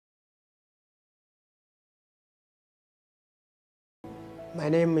My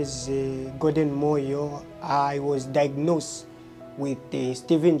name is Gordon Moyo. I was diagnosed with the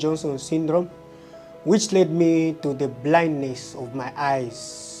Steven Johnson syndrome, which led me to the blindness of my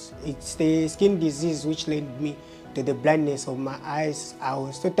eyes. It's the skin disease which led me to the blindness of my eyes. I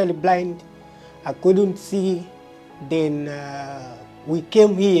was totally blind. I couldn't see. Then we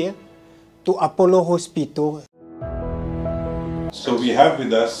came here to Apollo Hospital. So we have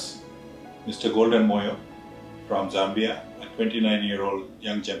with us Mr. Golden Moyo from Zambia, a 29-year-old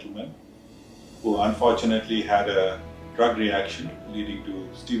young gentleman who unfortunately had a drug reaction leading to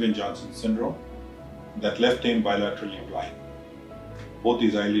Steven Johnson syndrome that left him bilaterally blind. Both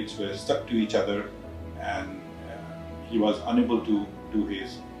his eyelids were stuck to each other and he was unable to do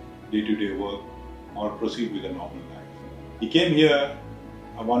his day-to-day work or proceed with a normal life. He came here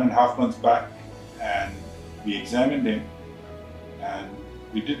 1.5 months back and we examined him, and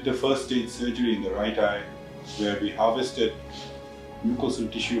we did the first stage surgery in the right eye where we harvested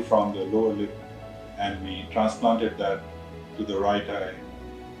mucosal tissue from the lower lip and we transplanted that to the right eye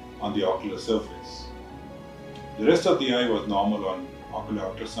on the ocular surface. The rest of the eye was normal on ocular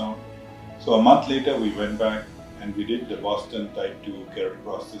ultrasound. So a month later we went back and we did the Boston type 2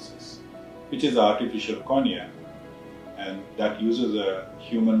 keratoprosthesis, which is an artificial cornea, and that uses a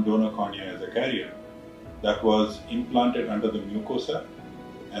human donor cornea as a carrier that was implanted under the mucosa,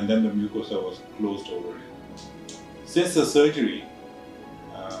 and then the mucosa was closed over it. Since the surgery,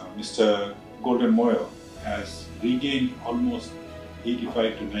 Mr. Golden Moyo has regained almost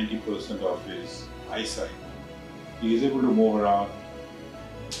 85 to 90% of his eyesight. He is able to move around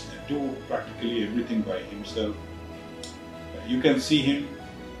and do practically everything by himself. You can see him,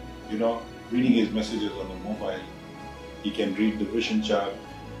 reading his messages on the mobile. He can read the vision chart,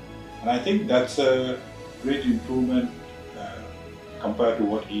 and I think that's a great improvement compared to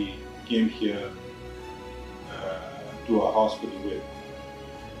what he came here to our hospital with.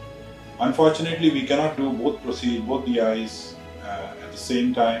 Unfortunately, we cannot do both the eyes at the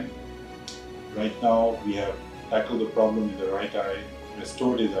same time. Right now, we have tackled the problem in the right eye,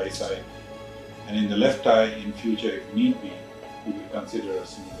 restored his eyesight, and in the left eye, in future, if need be, we will consider a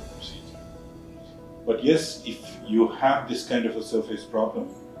similar procedure. But yes, if you have this kind of a surface problem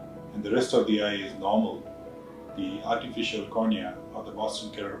and the rest of the eye is normal, the artificial cornea or the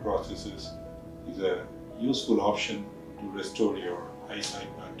Boston keratoprosthesis is a useful option to restore your eyesight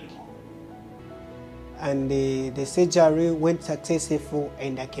back to normal. And the surgery went successful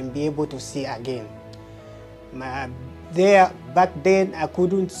and I can be able to see again. Back then I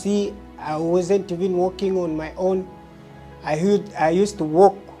couldn't see. I wasn't even walking on my own. I used to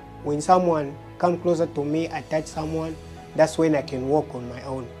walk when someone come closer to me, I touch someone, that's when I can walk on my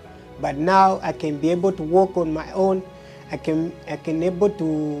own. But now I can be able to walk on my own. I can able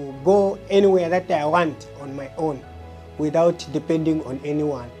to go anywhere that I want on my own without depending on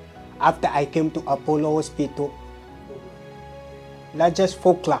anyone. After I came to Apollo Hospital, Largest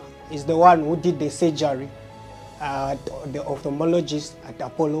Folkler is the one who did the surgery, the ophthalmologist at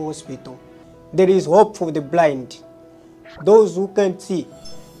Apollo Hospital. There is hope for the blind. Those who can't see,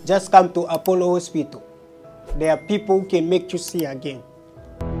 just come to Apollo Hospital. There are people who can make you see again.